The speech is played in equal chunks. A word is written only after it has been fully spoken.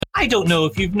I don't know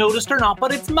if you've noticed or not,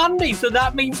 but it's Monday, so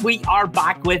that means we are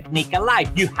back with Nika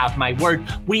Live. You have my word.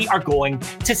 We are going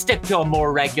to stick to a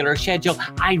more regular schedule.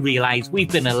 I realise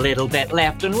we've been a little bit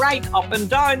left and right, up and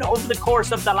down over the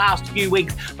course of the last few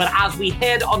weeks, but as we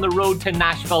head on the road to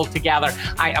Nashville together,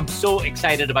 I am so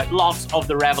excited about lots of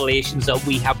the revelations that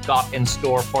we have got in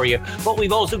store for you. But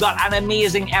we've also got an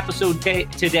amazing episode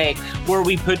today where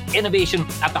we put innovation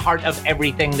at the heart of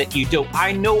everything that you do.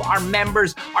 I know our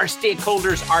members, our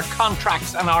stakeholders, our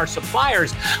contracts and our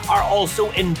suppliers are also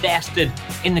invested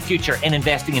in the future, in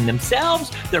investing in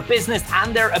themselves, their business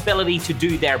and their ability to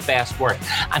do their best work.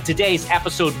 And today's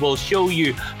episode will show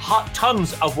you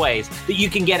tons of ways that you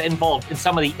can get involved in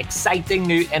some of the exciting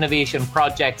new innovation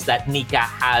projects that Nika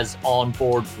has on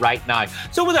board right now.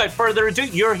 So without further ado,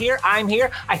 you're here, I'm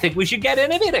here. I think we should get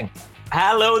innovating.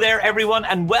 Hello there, everyone,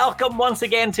 and welcome once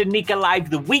again to Nika Live,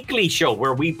 the weekly show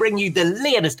where we bring you the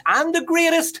latest and the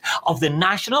greatest of the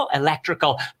National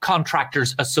Electrical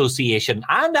Contractors Association.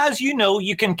 And as you know,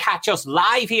 you can catch us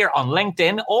live here on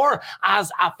LinkedIn or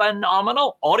as a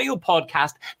phenomenal audio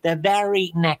podcast the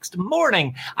very next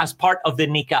morning as part of the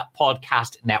Nika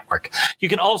Podcast Network. You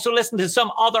can also listen to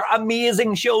some other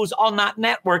amazing shows on that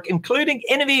network, including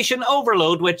Innovation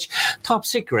Overload, which, top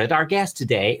secret, our guest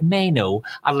today may know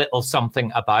a little something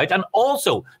about. And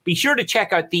also be sure to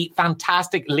check out the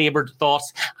fantastic Laboured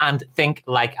Thoughts and Think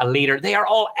Like a Leader. They are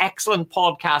all excellent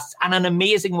podcasts and an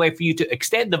amazing way for you to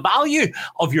extend the value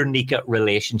of your Nika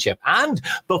relationship. And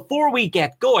before we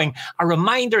get going, a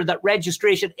reminder that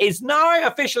registration is now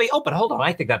officially open. Hold on,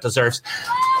 I think that deserves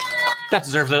a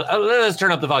little, let's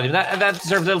turn up the volume. That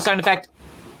deserves a little sound effect.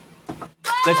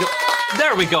 Let's go.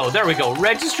 There we go.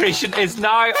 Registration is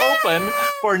now open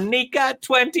for Nika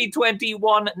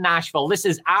 2021 Nashville. This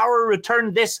is our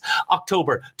return this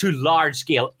October to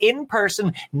large-scale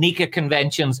in-person Nika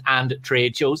conventions and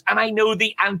trade shows. And I know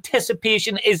the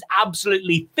anticipation is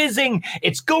absolutely fizzing.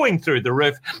 It's going through the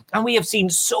roof. And we have seen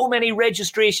so many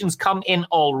registrations come in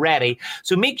already.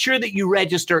 So make sure that you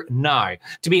register now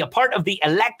to be a part of the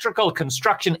electrical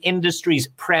construction industry's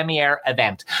premier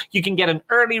event. You can get an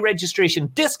early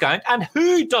registration discount, and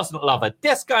who doesn't love a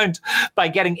discount, by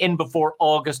getting in before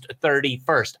August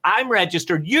 31st. I'm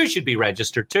registered. You should be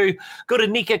registered too. Go to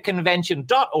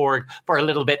nikaconvention.org for a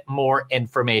little bit more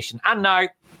information. And now,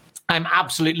 I'm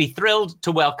absolutely thrilled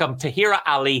to welcome Tahira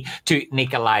Ali to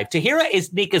Nika Live. Tahira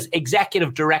is Nika's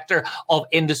Executive Director of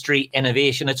Industry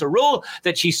Innovation. It's a role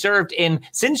that she served in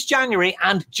since January,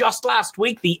 and just last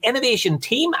week, the innovation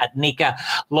team at Nika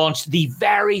launched the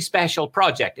very special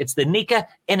project. It's the Nika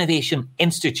Innovation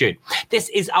Institute. This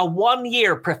is a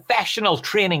one-year professional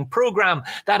training program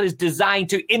that is designed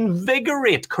to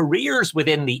invigorate careers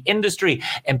within the industry,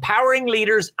 empowering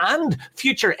leaders and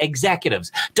future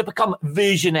executives to become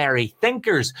visionary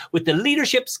thinkers with the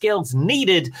leadership skills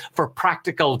needed for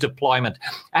practical deployment.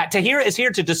 Tahira is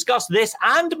here to discuss this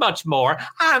and much more,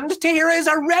 and Tahira is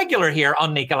a regular here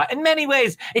on Nika Live. In many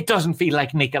ways, it doesn't feel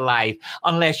like Nika Live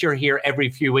unless you're here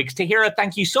every few weeks. Tahira,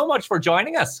 thank you so much for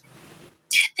joining us.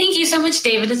 Thank you so much,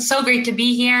 David. It's so great to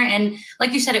be here. And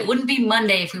like you said, it wouldn't be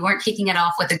Monday if we weren't kicking it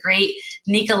off with a great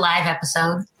Nika Live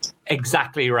episode.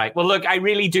 Exactly right. Well, look, I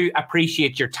really do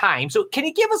appreciate your time. So can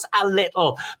you give us a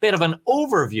little bit of an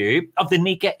overview of the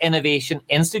Nika Innovation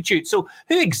Institute? So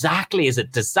who exactly is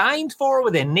it designed for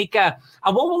within Nika,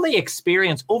 and what will they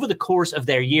experience over the course of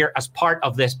their year as part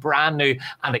of this brand new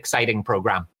and exciting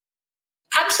program?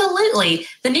 Absolutely.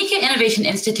 The Nika Innovation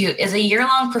Institute is a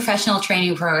year-long professional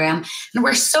training program, and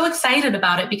we're so excited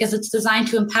about it because it's designed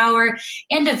to empower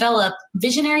and develop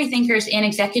visionary thinkers and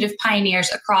executive pioneers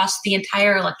across the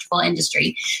entire electrical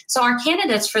industry. So our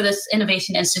candidates for this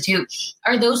Innovation Institute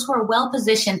are those who are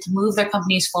well-positioned to move their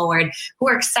companies forward, who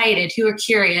are excited, who are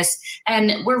curious,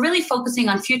 and we're really focusing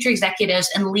on future executives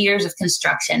and leaders of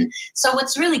construction. So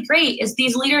what's really great is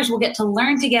these leaders will get to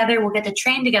learn together, will get to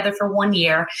train together for 1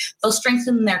 year. They'll strengthen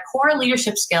their core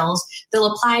leadership skills,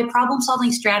 they'll apply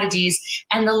problem-solving strategies,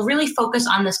 and they'll really focus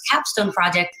on this capstone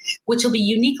project, which will be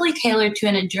uniquely tailored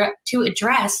to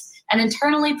address an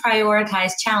internally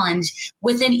prioritized challenge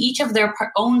within each of their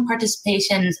own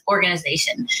participation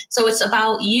organization. So it's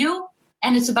about you,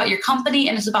 and it's about your company,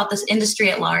 and it's about this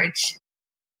industry at large.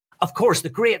 Of course, the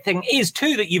great thing is,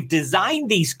 too, that you've designed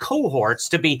these cohorts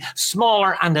to be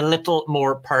smaller and a little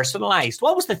more personalized.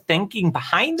 What was the thinking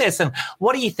behind this, and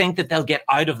what do you think that they'll get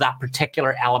out of that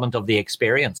particular element of the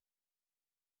experience?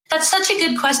 That's such a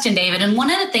good question, David. And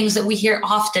one of the things that we hear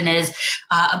often is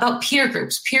about peer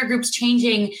groups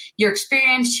changing your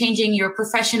experience, changing your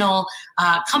professional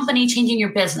company, changing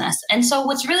your business. And so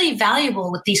what's really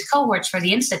valuable with these cohorts for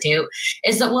the Institute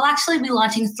is that we'll actually be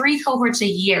launching 3 cohorts a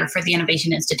year for the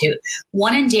Innovation Institute,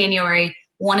 one in January,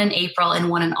 one in April, and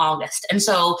one in August. And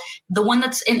so the one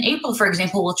that's in April, for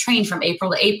example, will train from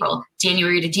April to April,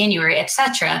 January to January,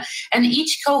 etc. And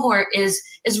each cohort is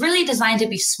really designed to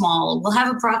be small. We'll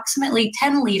have approximately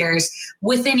 10 leaders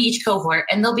within each cohort,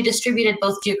 and they'll be distributed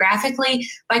both geographically,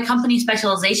 by company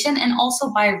specialization, and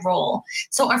also by role.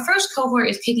 So our first cohort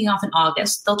is kicking off in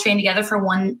August. They'll train together for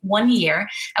one year.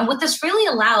 And what this really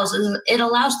allows is it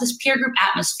allows this peer group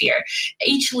atmosphere.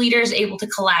 Each leader is able to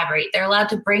collaborate. They're allowed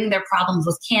to bring their problems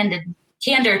with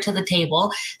candor to the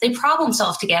table. They problem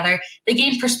solve together, they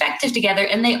gain perspective together,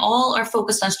 and they all are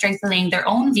focused on strengthening their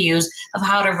own views of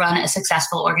how to run a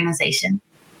successful organization.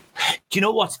 Do you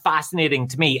know what's fascinating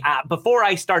to me? Before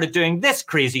I started doing this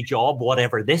crazy job,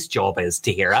 whatever this job is,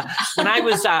 Tahira, when I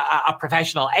was a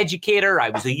professional educator,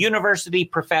 I was a university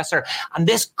professor, and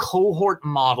this cohort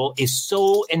model is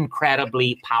so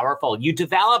incredibly powerful. You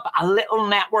develop a little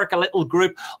network, a little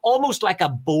group, almost like a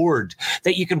board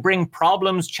that you can bring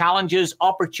problems, challenges,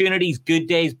 opportunities, good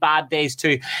days, bad days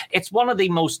to. It's one of the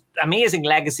most amazing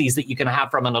legacies that you can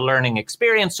have from a learning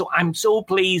experience. So I'm so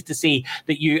pleased to see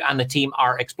that you and the team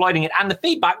are exploiting it. And the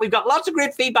feedback, we've got lots of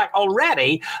great feedback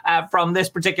already from this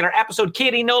particular episode.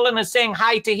 Katie Nolan is saying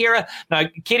hi to Tahira. Now,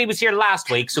 Katie was here last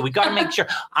week, so we've got to make sure.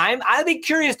 I'll be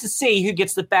curious to see who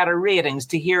gets the better ratings,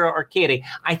 Tahira or Katie.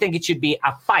 I think it should be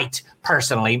a fight,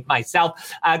 personally,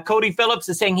 myself. Cody Phillips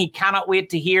is saying he cannot wait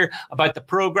to hear about the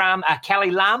program. Kelly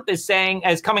Lamp is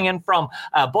coming in from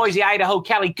Boise, Idaho.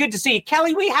 Kelly, good to see you.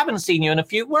 Kelly, we haven't seen you in a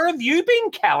few. Where have you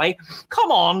been, Kelly?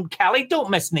 Come on, Kelly, don't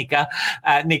miss Nika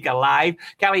Live.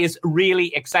 Kelly is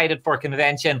really excited for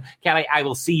convention. Kelly, I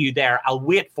will see you there. I'll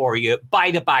wait for you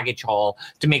by the baggage hall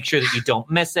to make sure that you don't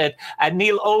miss it.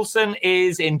 Neil Olson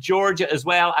is in Georgia as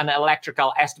well, an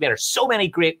electrical estimator. So many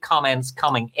great comments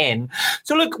coming in.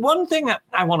 So look, one thing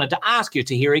I wanted to ask you,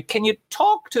 Tahira, can you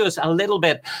talk to us a little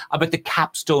bit about the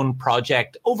Capstone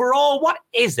project? Overall, what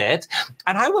is it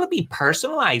and how will it be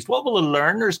personalized? What will the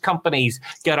learners companies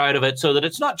get out of it so that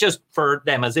it's not just for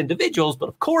them as individuals, but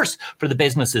of course for the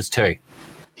businesses too?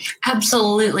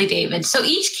 Absolutely, David. So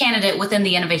each candidate within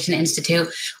the Innovation Institute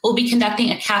will be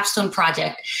conducting a capstone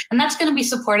project, and that's going to be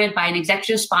supported by an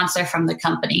executive sponsor from the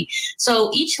company. So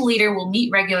each leader will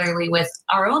meet regularly with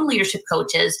our own leadership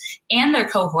coaches and their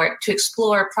cohort to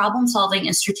explore problem solving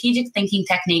and strategic thinking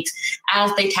techniques as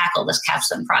they tackle this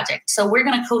capstone project. So we're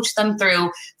going to coach them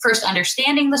through first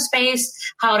understanding the space,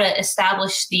 how to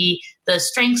establish the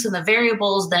strengths and the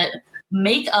variables that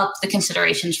make up the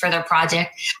considerations for their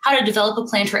project, how to develop a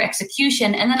plan for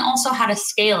execution, and then also how to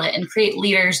scale it and create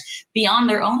leaders beyond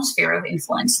their own sphere of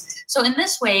influence. So in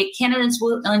this way, candidates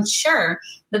will ensure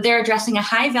that they're addressing a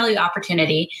high-value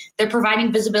opportunity. They're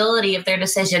providing visibility of their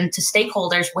decision to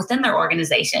stakeholders within their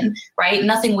organization, right?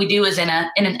 Nothing we do is in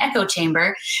an echo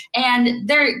chamber. And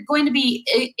they're going to be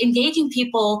engaging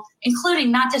people,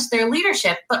 including not just their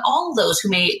leadership, but all of those who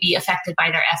may be affected by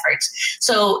their efforts.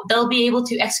 So they'll be able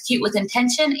to execute with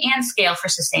intention and scale for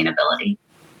sustainability.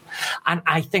 And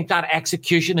I think that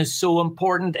execution is so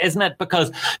important, isn't it?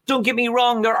 Because don't get me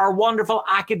wrong, there are wonderful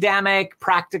academic,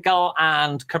 practical,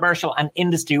 and commercial and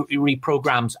industry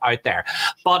programs out there.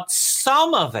 But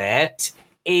some of it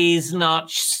is not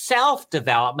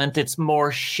self-development, it's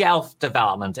more shelf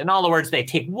development. In other words, they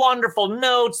take wonderful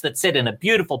notes that sit in a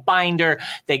beautiful binder,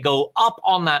 they go up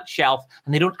on that shelf,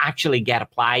 and they don't actually get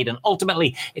applied. And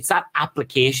ultimately, it's that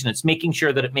application, it's making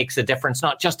sure that it makes a difference,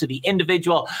 not just to the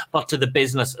individual, but to the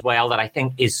business as well, that I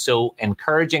think is so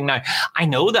encouraging. Now, I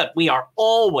know that we are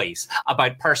always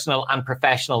about personal and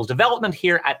professional development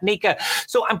here at NECA.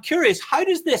 So I'm curious, how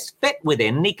does this fit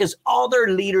within NECA's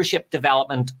other leadership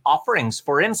development offerings?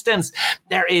 For instance,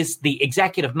 there is the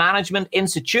Executive Management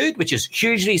Institute, which is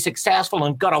hugely successful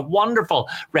and got a wonderful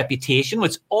reputation,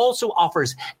 which also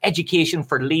offers education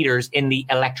for leaders in the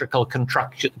electrical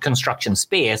construction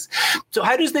space. So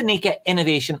how does the NECA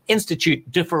Innovation Institute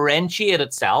differentiate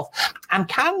itself? And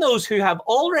can those who have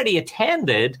already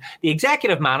attended the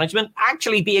Executive Management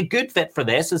actually be a good fit for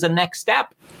this as a next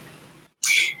step?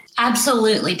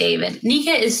 Absolutely, David.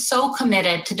 NECA is so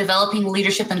committed to developing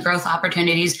leadership and growth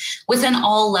opportunities within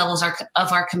all levels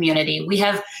of our community. We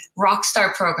have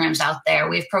rockstar programs out there.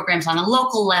 We have programs on a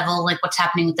local level, like what's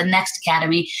happening with the Next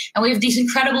Academy. And we have these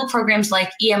incredible programs like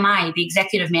EMI, the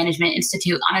Executive Management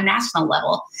Institute, on a national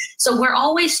level. So we're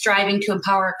always striving to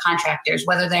empower contractors,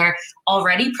 whether they're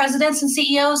already presidents and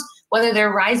CEOs, whether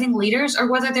they're rising leaders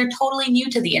or whether they're totally new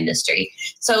to the industry.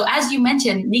 So as you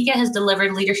mentioned, Nika has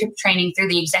delivered leadership training through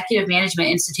the Executive Management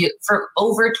Institute for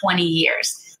over 20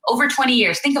 years. Over 20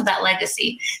 years, think of that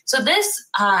legacy. So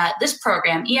this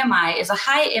program, EMI, is a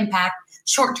high impact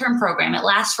short-term program. It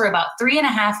lasts for about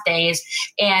 3.5 days,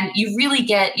 and you really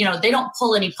get, they don't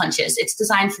pull any punches. It's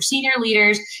designed for senior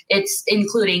leaders. It's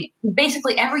including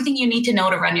basically everything you need to know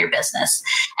to run your business.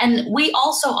 And we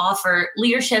also offer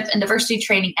leadership and diversity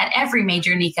training at every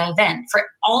major NICA event. For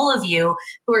all of you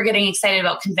who are getting excited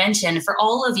about convention, for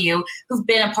all of you who've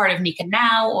been a part of NICA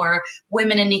Now or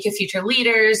Women in NICA Future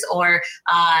Leaders or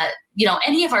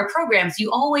any of our programs,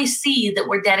 you always see that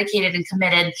we're dedicated and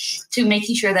committed to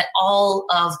making sure that all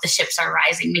of the ships are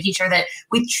rising, making sure that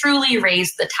we truly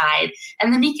raise the tide.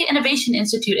 And the NICA Innovation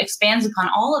Institute expands upon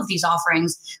all of these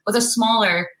offerings with a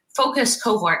smaller, focused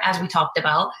cohort, as we talked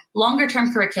about,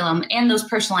 longer-term curriculum, and those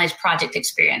personalized project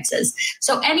experiences.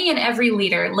 So any and every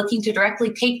leader looking to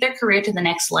directly take their career to the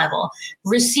next level,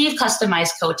 receive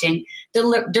customized coaching,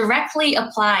 directly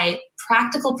apply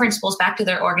practical principles back to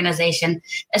their organization,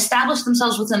 establish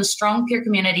themselves within a strong peer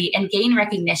community, and gain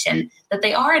recognition that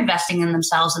they are investing in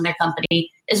themselves and their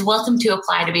company is welcome to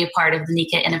apply to be a part of the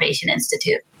NICA Innovation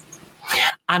Institute.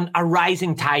 And a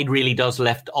rising tide really does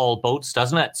lift all boats,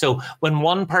 doesn't it? So when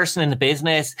one person in the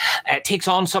business takes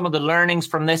on some of the learnings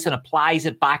from this and applies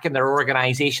it back in their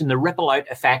organization, the ripple out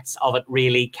effects of it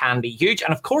really can be huge.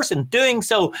 And of course, in doing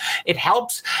so, it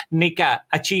helps NICA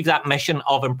achieve that mission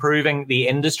of improving the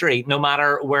industry, no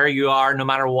matter where you are, no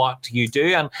matter what you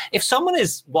do. And if someone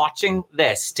is watching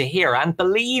this to hear and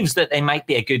believes that they might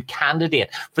be a good candidate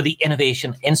for the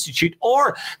Innovation Institute,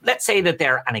 or let's say that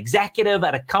they're an executive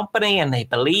at a company and they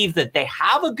believe that they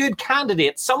have a good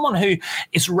candidate, someone who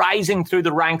is rising through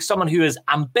the ranks, someone who is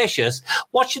ambitious,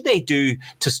 what should they do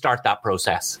to start that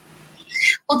process?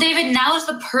 Well, David, now is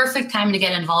the perfect time to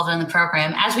get involved in the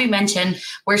program. As we mentioned,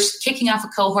 we're kicking off a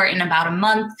cohort in about a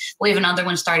month. We have another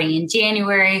one starting in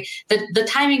January. The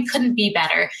timing couldn't be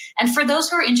better. And for those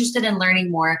who are interested in learning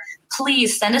more,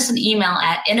 please send us an email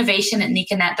at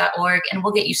innovation@nicanet.org and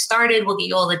we'll get you started. We'll get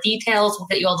you all the details. We'll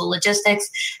get you all the logistics,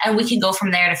 and we can go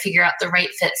from there to figure out the right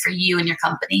fit for you and your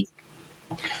company.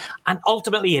 And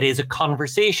ultimately, it is a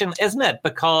conversation, isn't it?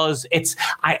 Because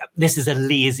this is a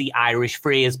lazy Irish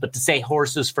phrase, but to say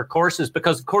horses for courses,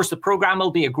 because of course the program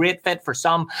will be a great fit for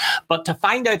some, but to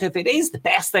find out if it is, the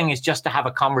best thing is just to have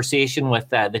a conversation with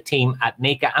the team at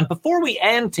NICA. And before we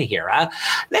end, Tahira,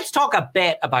 let's talk a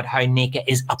bit about how NICA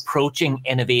is approaching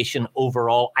innovation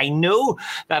overall. I know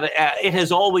that it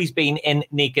has always been in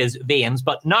NICA's veins,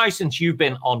 but now since you've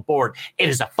been on board, it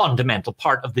is a fundamental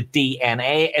part of the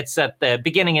DNA. It's at the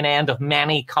beginning and end of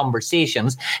many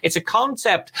conversations. It's a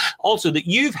concept also that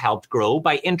you've helped grow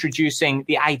by introducing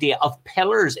the idea of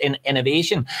pillars in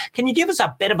innovation. Can you give us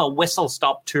a bit of a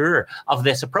whistle-stop tour of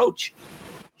this approach?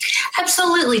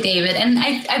 Absolutely, David. And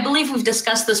I believe we've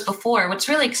discussed this before. What's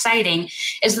really exciting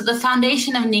is that the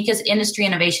foundation of NICA's industry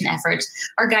innovation efforts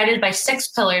are guided by 6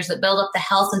 pillars that build up the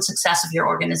health and success of your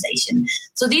organization.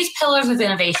 So these pillars of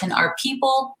innovation are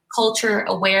people, culture,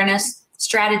 awareness,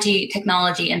 strategy,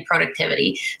 technology, and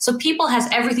productivity. So people has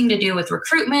everything to do with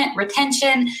recruitment,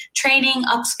 retention, training,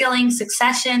 upskilling,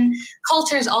 succession.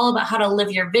 Culture is all about how to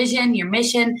live your vision, your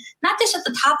mission, not just at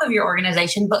the top of your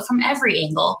organization, but from every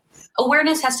angle.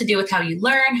 Awareness has to do with how you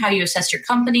learn, how you assess your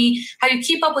company, how you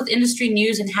keep up with industry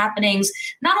news and happenings,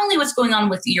 not only what's going on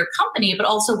with your company, but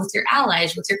also with your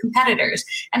allies, with your competitors,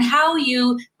 and how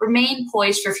you remain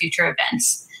poised for future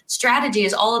events. Strategy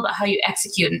is all about how you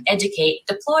execute and educate,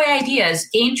 deploy ideas,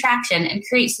 gain traction, and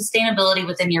create sustainability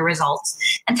within your results.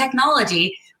 And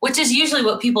technology, which is usually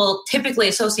what people typically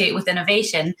associate with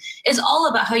innovation, is all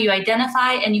about how you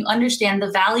identify and you understand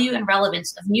the value and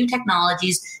relevance of new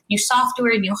technologies, new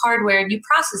software, new hardware, new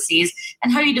processes,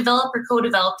 and how you develop or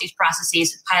co-develop these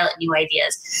processes and pilot new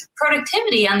ideas.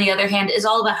 Productivity, on the other hand, is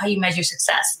all about how you measure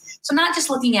success. So not just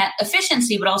looking at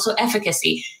efficiency, but also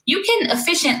efficacy. You can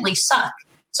efficiently suck.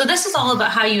 So this is all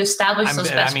about how you establish those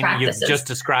best practices. You've just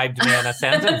described me in a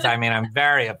sentence. I'm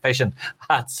very efficient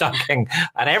at sucking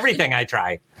at everything I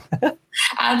try.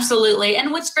 Absolutely.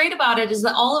 And what's great about it is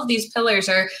that all of these pillars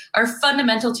are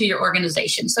fundamental to your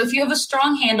organization. So if you have a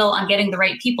strong handle on getting the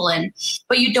right people in,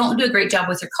 but you don't do a great job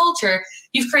with your culture,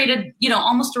 you've created,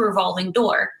 almost a revolving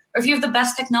door. Or if you have the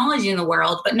best technology in the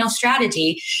world, but no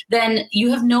strategy, then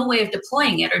you have no way of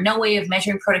deploying it or no way of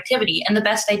measuring productivity, and the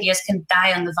best ideas can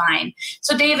die on the vine.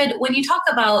 So David, when you talk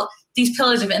about these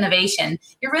pillars of innovation,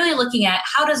 you're really looking at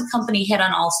how does a company hit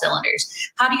on all cylinders?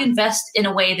 How do you invest in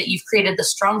a way that you've created the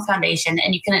strong foundation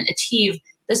and you can achieve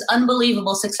this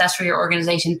unbelievable success for your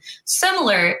organization,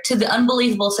 similar to the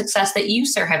unbelievable success that you,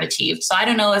 sir, have achieved. So I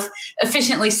don't know if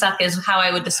efficiently suck is how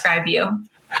I would describe you.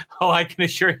 Oh, I can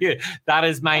assure you that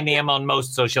is my name on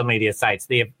most social media sites,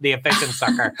 the efficient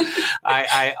sucker.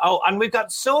 And we've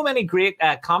got so many great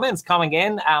comments coming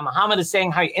in. Mohammed is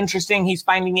saying how interesting he's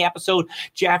finding the episode.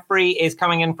 Jeffrey is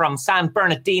coming in from San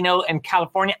Bernardino in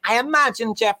California. I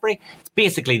imagine, Jeffrey, it's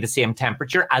basically the same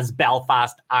temperature as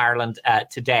Belfast, Ireland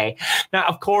today. Now,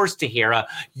 of course, Tahira,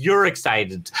 you're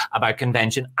excited about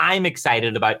convention. I'm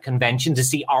excited about convention to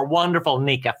see our wonderful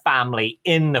Nika family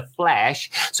in the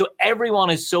flesh. So everyone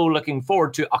is so looking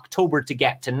forward to October to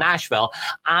get to Nashville.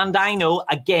 And I know,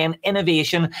 again,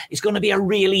 innovation is going to be a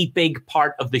really big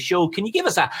part of the show. Can you give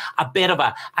us a bit of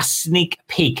a sneak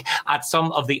peek at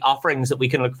some of the offerings that we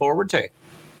can look forward to?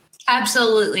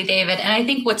 Absolutely, David. And I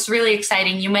think what's really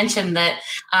exciting, you mentioned that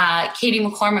Katie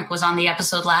McCormick was on the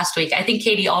episode last week. I think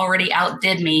Katie already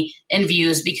outdid me in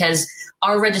views because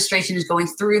our registration is going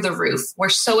through the roof. We're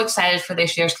so excited for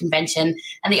this year's convention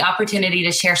and the opportunity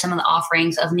to share some of the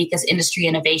offerings of NECA's industry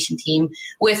innovation team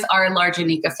with our larger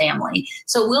NECA family.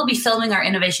 So we'll be filming our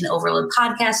Innovation Overload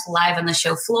podcast live on the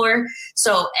show floor.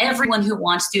 So everyone who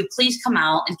wants to, please come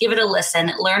out and give it a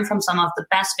listen, learn from some of the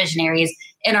best visionaries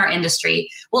in our industry.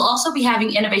 We'll also be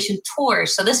having innovation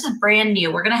tours. So this is brand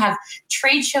new. We're going to have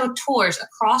trade show tours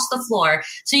across the floor.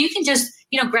 So you can just,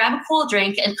 grab a cool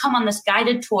drink and come on this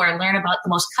guided tour and learn about the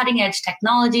most cutting edge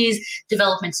technologies,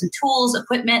 developments and tools,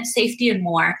 equipment, safety, and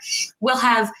more. We'll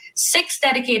have 6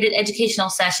 dedicated educational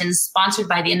sessions sponsored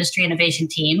by the industry innovation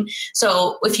team.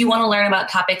 So if you want to learn about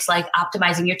topics like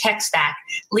optimizing your tech stack,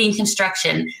 lean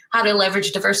construction, how to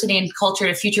leverage diversity and culture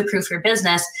to future-proof your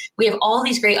business, we have all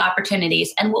these great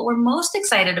opportunities. And what we're most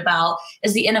excited about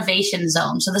is the innovation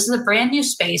zone. So this is a brand new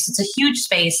space. It's a huge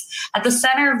space at the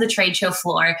center of the trade show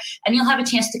floor, and you'll have a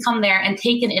chance to come there and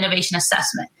take an innovation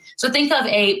assessment. So think of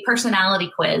a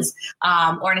personality quiz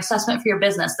or an assessment for your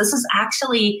business. This is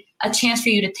actually a chance for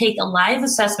you to take a live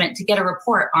assessment to get a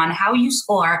report on how you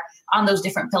score on those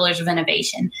different pillars of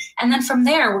innovation. And then from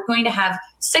there, we're going to have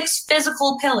 6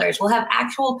 physical pillars. We'll have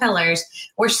actual pillars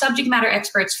where subject matter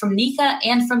experts from NECA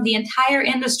and from the entire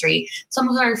industry, some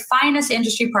of our finest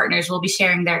industry partners will be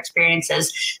sharing their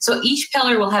experiences. So each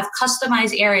pillar will have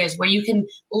customized areas where you can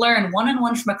learn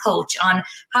one-on-one from a coach on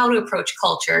how to approach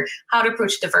culture, how to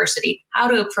approach diversity, how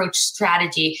to approach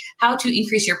strategy, how to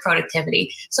increase your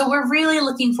productivity. So we're really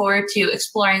looking forward to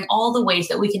exploring all the ways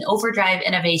that we can overdrive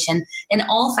innovation in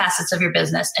all facets of your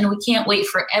business. And we can't wait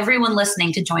for everyone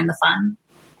listening to join the fun.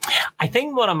 I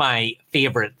think one of my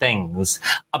favorite things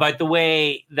about the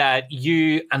way that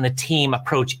you and the team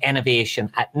approach innovation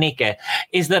at NECA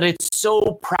is that it's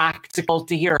so practical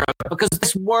to hear, because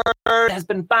this word has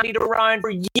been bandied around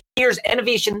for years,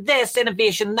 innovation this,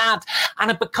 innovation that, and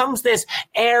it becomes this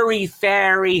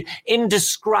airy-fairy,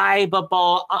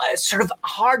 indescribable, sort of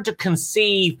hard to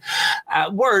conceive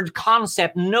word,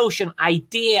 concept, notion,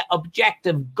 idea,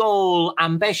 objective, goal,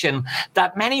 ambition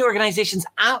that many organizations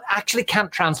actually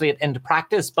can't translate into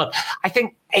practice. But I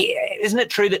think, isn't it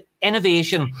true that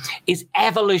innovation is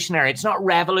evolutionary? It's not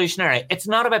revolutionary. It's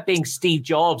not about being Steve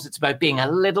Jobs. It's about being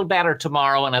a little better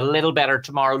tomorrow and a little better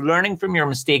tomorrow, learning from your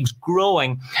mistakes,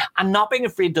 growing, and not being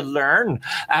afraid to learn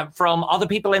from other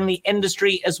people in the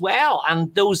industry as well.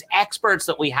 And those experts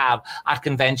that we have at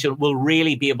convention will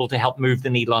really be able to help move the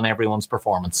needle on everyone's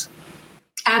performance.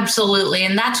 Absolutely.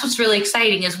 And that's what's really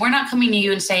exciting is we're not coming to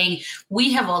you and saying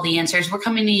we have all the answers. We're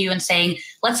coming to you and saying,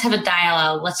 let's have a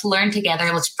dialogue. Let's learn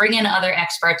together. Let's bring in other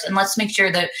experts, and let's make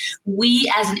sure that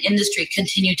we as an industry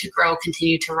continue to grow,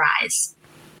 continue to rise.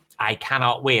 I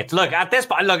cannot wait. Look, at this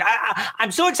point,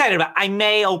 I'm so excited about it. I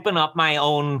may open up my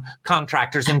own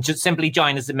contractors and just simply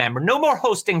join as a member. No more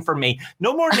hosting for me.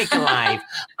 No more NECA Live.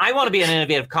 I want to be an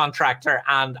innovative contractor,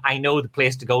 and I know the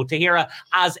place to go. Tahira,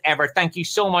 as ever, thank you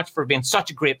so much for being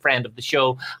such a great friend of the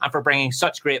show and for bringing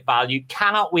such great value.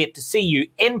 Cannot wait to see you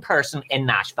in person in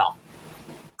Nashville.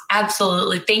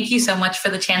 Absolutely. Thank you so much for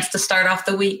the chance to start off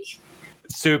the week.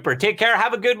 Super. Take care.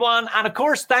 Have a good one. And of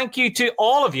course, thank you to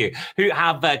all of you who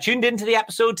have tuned into the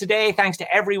episode today. Thanks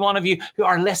to every one of you who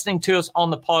are listening to us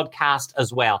on the podcast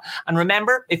as well. And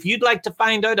remember, if you'd like to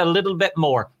find out a little bit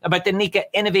more about the NECA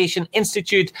Innovation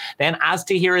Institute, then as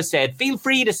Tahira said, feel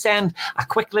free to send a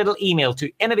quick little email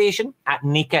to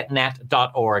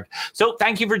innovation@necanet.org. So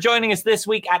thank you for joining us this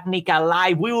week at NECA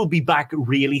Live. We will be back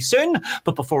really soon.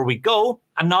 But before we go,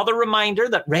 Another reminder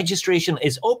that registration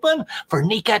is open for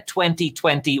NECA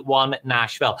 2021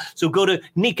 Nashville. So go to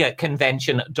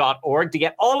NECAconvention.org to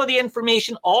get all of the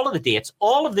information, all of the dates,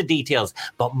 all of the details,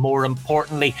 but more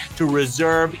importantly, to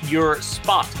reserve your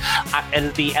spot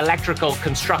at the electrical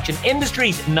construction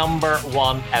industry's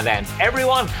 #1 event.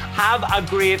 Everyone, have a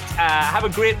great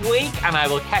week, and I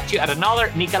will catch you at another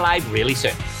NECA Live really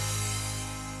soon.